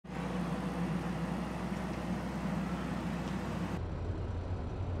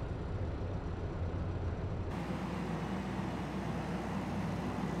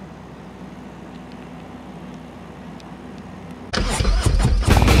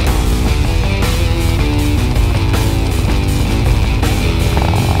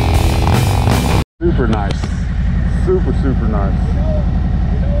super nice. Super, super nice.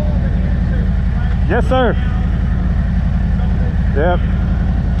 Yes, sir. Yep.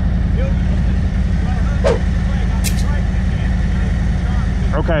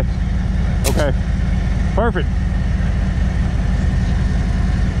 Okay. Okay. Perfect.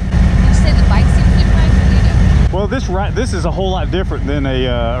 Did you say the bike seems different? Well, this is a whole lot different than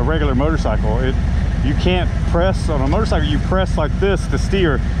a regular motorcycle. You can't press on a motorcycle. You press like this to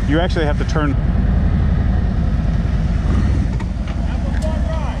steer. You actually have to turn.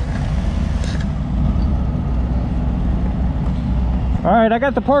 All right, I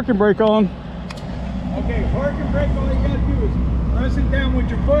got the parking brake on. Okay, parking brake, all you gotta do is press it down with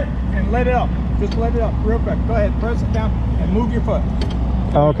your foot and let it up. Just let it up real quick. Go ahead, press it down and move your foot.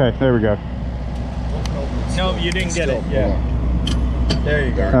 Oh, okay, there we go. No, you didn't get it. Yeah. There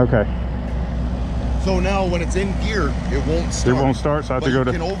you go. Okay. So now when it's in gear, it won't start. It won't start, so I have to go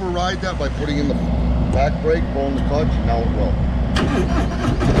to... You can override that by putting in the back brake, pulling the clutch, and now it will.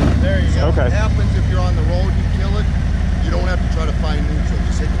 There you go. Okay. What happens if you're on the road, you kill it, you don't have to try to find neutral.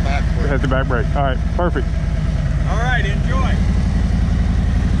 Just hit the back brake. Hit the back brake. All right, perfect. All right, enjoy.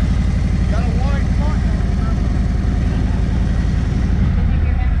 Got a wide front.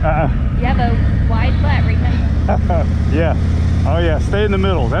 You have a wide butt, remember? Yeah. Oh yeah, stay in the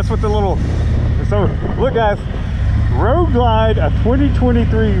middle. That's what the little... So, look guys, Road Glide, a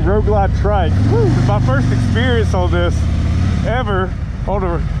 2023 Road Glide Trike. Woo, it's my first experience on this ever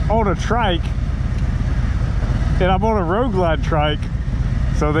on a trike. And I'm on a Road Glide Trike.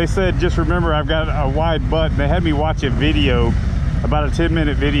 So they said, just remember I've got a wide butt. And they had me watch a video, about a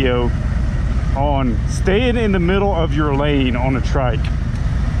 10-minute video on staying in the middle of your lane on a trike.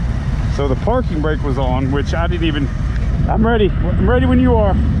 So the parking brake was on, which I didn't even... I'm ready when you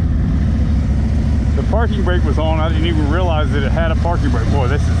are. The parking brake was on. I didn't even realize that it had a parking brake. Boy,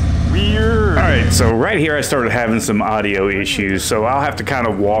 this is weird. All right, so right here I started having some audio issues, so I'll have to kind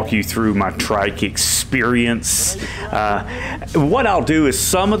of walk you through my trike experience. What I'll do is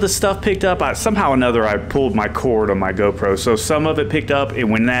some of the stuff picked up. Somehow or another I pulled my cord on my GoPro, so some of it picked up, and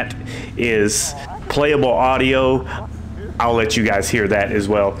when that is playable audio, I'll let you guys hear that as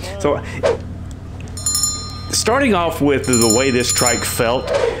well. So starting off with the way this trike felt,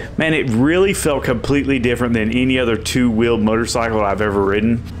 man, it really felt completely different than any other two-wheeled motorcycle I've ever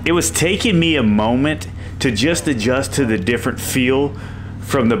ridden. It was taking me a moment to just adjust to the different feel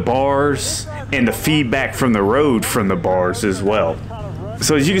from the bars and the feedback from the road from the bars as well.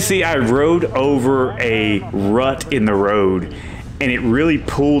 So as you can see, I rode over a rut in the road, and it really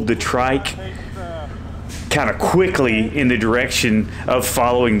pulled the trike kind of quickly in the direction of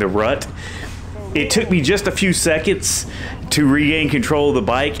following the rut. It took me just a few seconds to regain control of the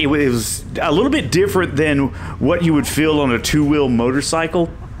bike. It was a little bit different than what you would feel on a two-wheel motorcycle.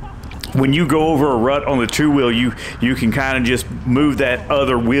 When you go over a rut on the two-wheel, you can kind of just move that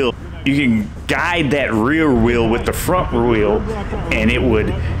other wheel. You can guide that rear wheel with the front wheel, and it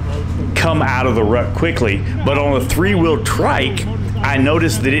would come out of the rut quickly. But on a three-wheel trike, I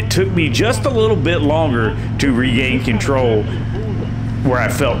noticed that it took me just a little bit longer to regain control, where I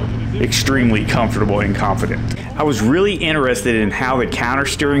felt extremely comfortable and confident. I was really interested in how the counter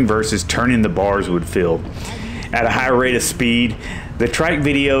steering versus turning the bars would feel at a high rate of speed. The trike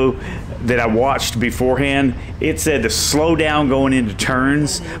video that I watched beforehand, it said to slow down going into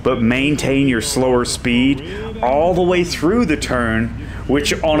turns, but maintain your slower speed all the way through the turn,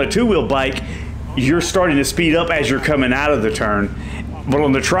 which on a two-wheel bike, you're starting to speed up as you're coming out of the turn. But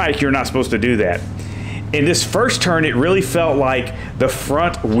on the trike, you're not supposed to do that. In this first turn, it really felt like the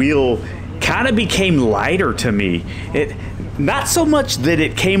front wheel kind of became lighter to me. Not so much that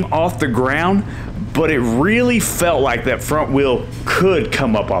it came off the ground, but it really felt like that front wheel could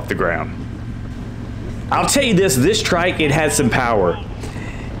come up off the ground. I'll tell you this trike, it had some power.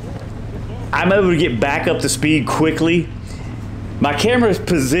 I'm able to get back up to speed quickly. My camera is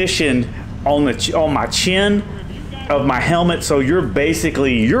positioned on my chin of my helmet, so your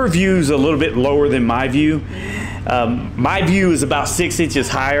view is a little bit lower than my view. My view is about 6 inches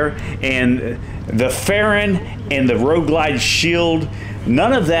higher, and the fairing and the Road Glide shield,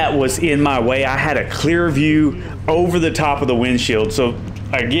 none of that was in my way. I had a clear view over the top of the windshield, so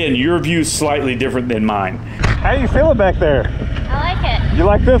again, your view is slightly different than mine. How you feeling back there? I like it. You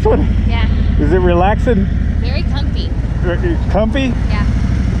like this one? Yeah. Is it relaxing? Very comfy. Comfy? Yeah.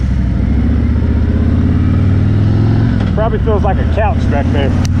 Probably feels like a couch back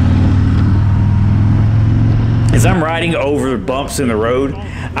there. As I'm riding over bumps in the road,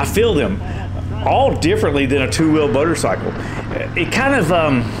 I feel them all differently than a two-wheel motorcycle. It kind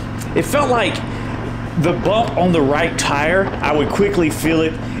of, it felt like the bump on the right tire, I would quickly feel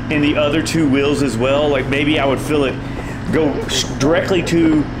it in the other two wheels as well. Like maybe I would feel it go directly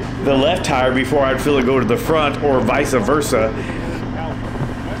to the left tire before I'd feel it go to the front, or vice versa.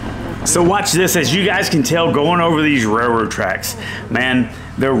 So watch this. As you guys can tell, going over these railroad tracks, man,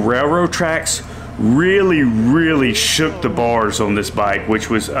 the railroad tracks really shook the bars on this bike, which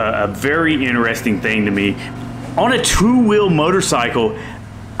was a very interesting thing to me. On a two-wheel motorcycle,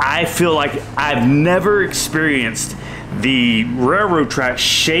 I feel like I've never experienced the railroad track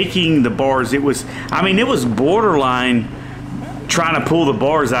shaking the bars. It was, I mean, it was borderline trying to pull the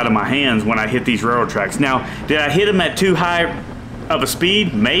bars out of my hands when I hit these railroad tracks. Now, did I hit them at too high of a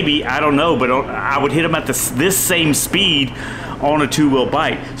speed? Maybe, I don't know, but I would hit them at this same speed on a two-wheel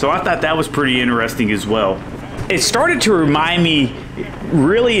bike. So I thought that was pretty interesting as well. It started to remind me,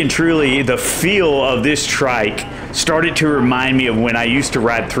 really and truly, the feel of this trike started to remind me of when I used to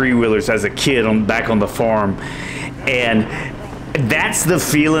ride three-wheelers as a kid back on the farm. And that's the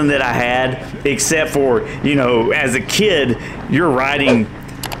feeling that I had, except for, you know, as a kid, you're riding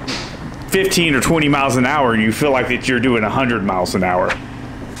 15 or 20 miles an hour and you feel like that you're doing 100 miles an hour.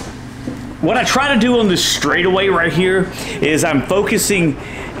 What I try to do on this straightaway right here is I'm focusing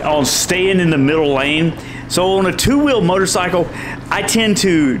on staying in the middle lane. So on a two-wheel motorcycle, I tend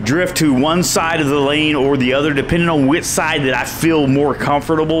to drift to one side of the lane or the other, depending on which side that I feel more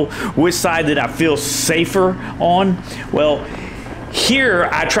comfortable, which side that I feel safer on. Well, here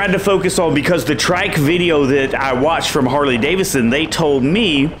I tried to focus on, because the trike video that I watched from Harley Davidson, they told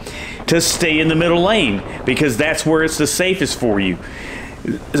me to stay in the middle lane because that's where it's the safest for you.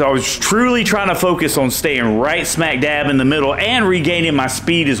 So I was truly trying to focus on staying right smack dab in the middle and regaining my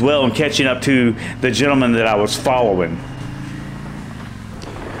speed as well and catching up to the gentleman that I was following.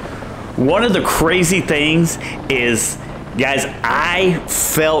 One of the crazy things is, guys, I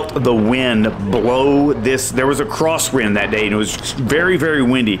felt the wind blow this. There was a crosswind that day and it was very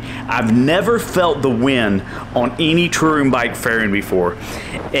windy. I've never felt the wind on any touring bike fairing before.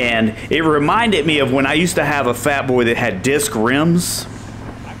 And it reminded me of when I used to have a Fat Boy that had disc rims.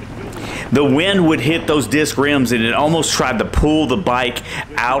 The wind would hit those disc rims and it almost tried to pull the bike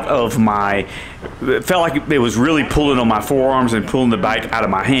out of my, it felt like it was really pulling on my forearms and pulling the bike out of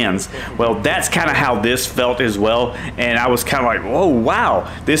my hands. Well, that's kind of how this felt as well. And I was kind of like, whoa,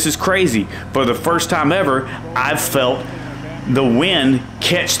 wow, this is crazy. For the first time ever, I've felt the wind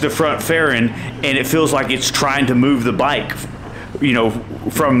catch the front fairing and it feels like it's trying to move the bike, you know,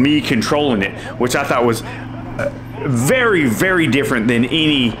 from me controlling it, which I thought was very different than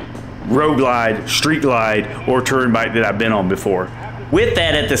any road glide, street glide, or touring bike that I've been on before. With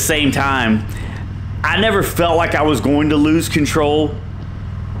that, at the same time, I never felt like I was going to lose control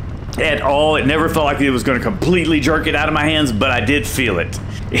at all. It never felt like it was going to completely jerk it out of my hands, but I did feel it.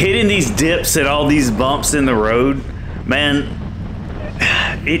 Hitting these dips and all these bumps in the road, man,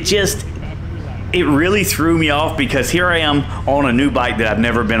 it really threw me off, because here I am on a new bike that I've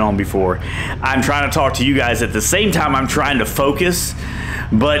never been on before. I'm trying to talk to you guys at the same time I'm trying to focus,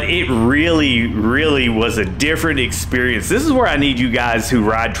 but it really was a different experience. This is where I need you guys who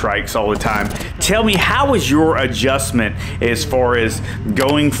ride trikes all the time. Tell me, how was your adjustment as far as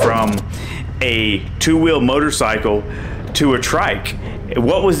going from a two-wheel motorcycle to a trike?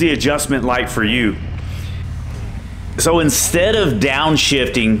 What was the adjustment like for you? So instead of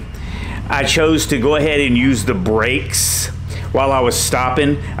downshifting, I chose to go ahead and use the brakes while I was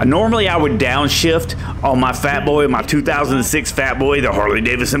stopping. Normally I would downshift on my Fat Boy, my 2006 Fat Boy, the Harley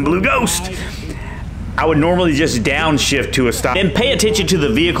Davidson Blue Ghost. I would normally just downshift to a stop and pay attention to the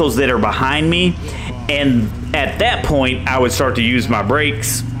vehicles that are behind me, and at that point I would start to use my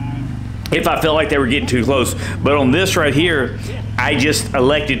brakes if I felt like they were getting too close. But on this right here, I just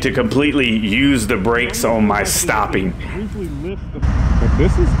elected to completely use the brakes on my stopping. But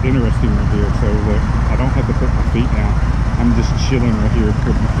this is interesting right here. So look, I don't have to put my feet down. I'm just chilling right here,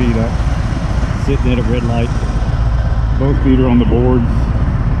 put my feet up, sitting at a red light. Both feet are on the boards.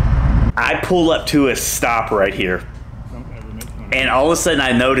 I pull up to a stop right here, and all of a sudden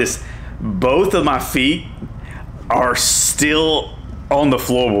I notice both of my feet are still on the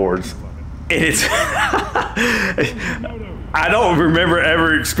floorboards. And it's I don't remember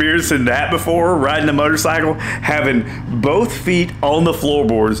ever experiencing that before, riding a motorcycle, having both feet on the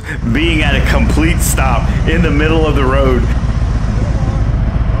floorboards, being at a complete stop in the middle of the road.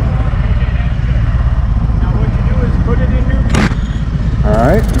 Now what you do is put it in your... All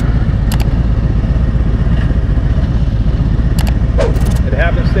right. It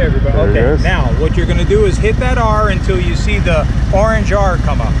happens to everybody. Okay, now what you're going to do is hit that R until you see the orange R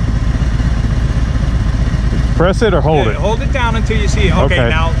come up. Press it or hold it? Hold it down until you see it. Okay,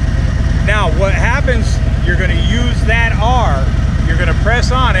 now what happens, you're going to use that R you're gonna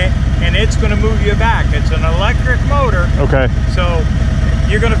press on it, and it's gonna move you back. It's an electric motor, Okay. so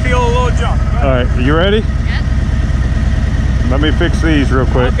you're gonna feel a little jump. All right, you ready? Yeah. Let me fix these real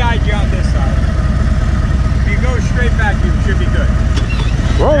I'll quick. guide you on this side. If you go straight back, you should be good.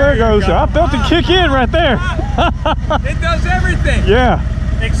 Well, there it you goes. go. I felt it kick in right there. It does everything. Yeah,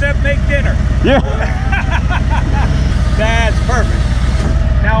 Except make dinner. yeah. That's perfect.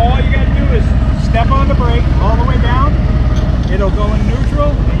 Now all you gotta do is step on the brake all the way down. It'll go in neutral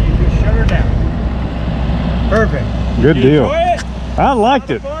and you just shut her down. Perfect. Good You deal. enjoy it? I liked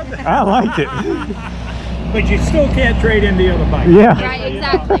it. Fun? I liked it. But you still can't trade in the other bike. Yeah, Right,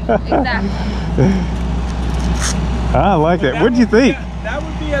 exactly. Exactly. I like it. What'd you think? That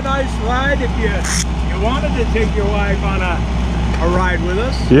would be a nice ride if you wanted to take your wife on a ride with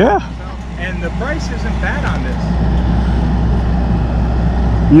us. Yeah. And the price isn't bad on this.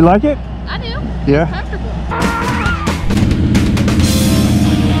 You like it? I do. Yeah. Comfortable.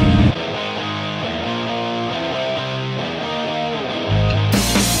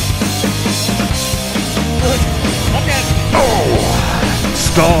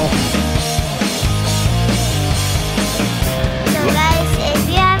 Stall. So guys, if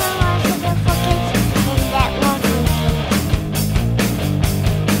you haven't watched the focus, then that won't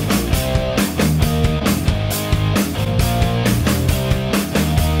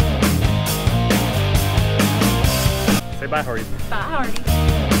Say bye, Hardy. Bye,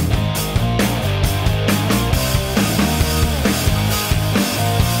 Hardy.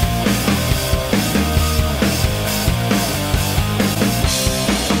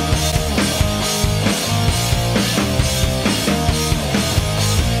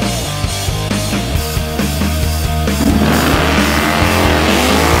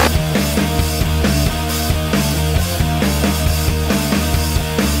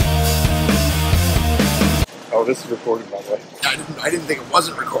 Oh, this is recorded, by the way. I didn't think it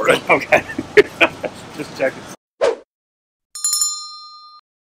wasn't recorded. Okay. Just checking.